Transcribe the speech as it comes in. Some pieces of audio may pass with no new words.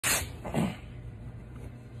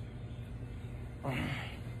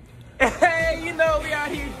Hey, you know we out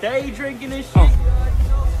here day drinking and shit.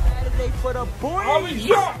 Saturday for the boys. Oh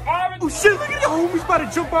shit, look at the homies about to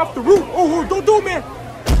jump off the roof. Oh, don't do it, man.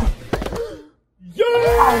 Yeah!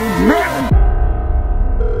 Oh, man.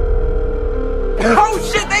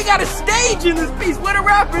 Oh shit, they got a stage in this piece. Where the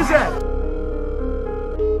rappers at?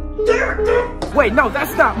 Wait, no,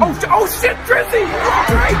 that's not. Oh shit, Drizzy!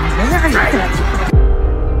 Alright.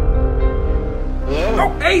 Oh,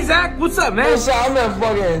 hey Zach, what's up, man? What's up? I'm at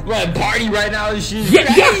fucking party right now and shit.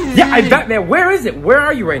 Yeah, I bet, man. Where is it? Where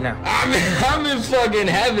are you right now? I'm in fucking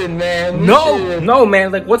heaven, man. No,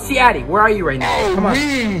 man. Like, what's the addy? Where are you right now? Oh, come on.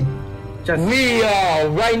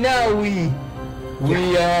 Right now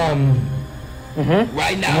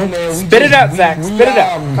right now, man. Spit it out, Zach. Spit it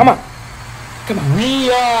out. Come on.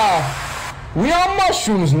 We on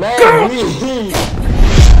mushrooms, man.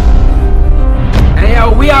 Hey,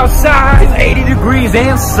 yo, we outside. It's 80 degrees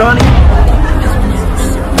and sunny.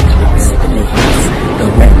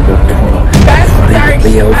 Best night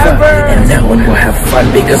ever. And no one will have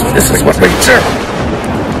fun because this is what we do.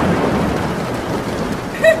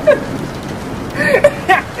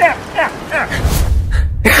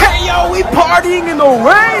 Hey, yo, we partying in the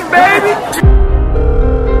rain, baby.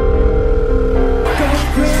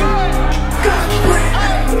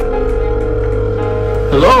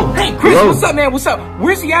 Hello? Hey, Chris, what's up, man? What's up?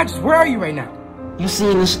 Where's the address? Where are you right now? You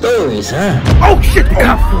seeing the stories, huh? Oh, shit, the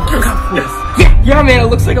cop. Yeah, man, it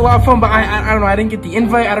looks like a lot of fun, but I don't know. I didn't get the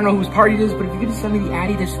invite. I don't know whose party it is, but if you could just send me the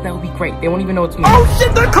addy, that would be great. They won't even know it's me. Oh,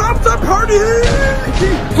 shit, the cops are partying!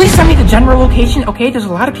 Please send me the general location, okay? There's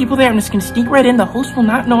a lot of people there. I'm just gonna sneak right in. The host will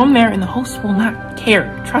not know I'm there, and the host will not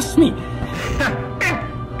care. Trust me.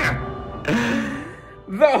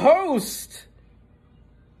 The host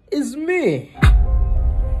is me.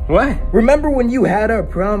 What? Remember when you had our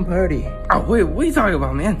prom party? Oh, wait, what are you talking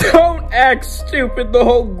about, man? Don't act stupid. The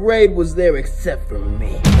whole grade was there except for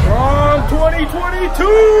me. Prom 2022!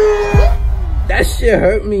 That shit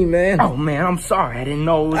hurt me, man. Oh, man, I'm sorry. I didn't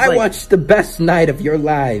know it was I watched the best night of your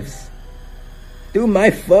lives. Through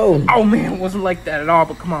my phone. Oh, man, it wasn't like that at all.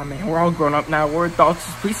 But come on, man. We're all grown up now. We're adults.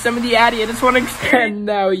 Just please send me the addy. I just want to... And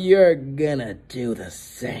now you're gonna do the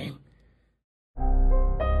same.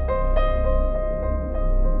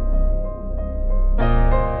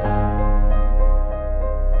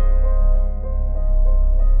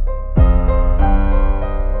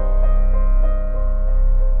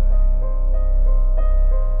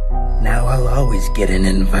 Now I'll always get an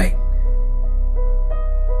invite.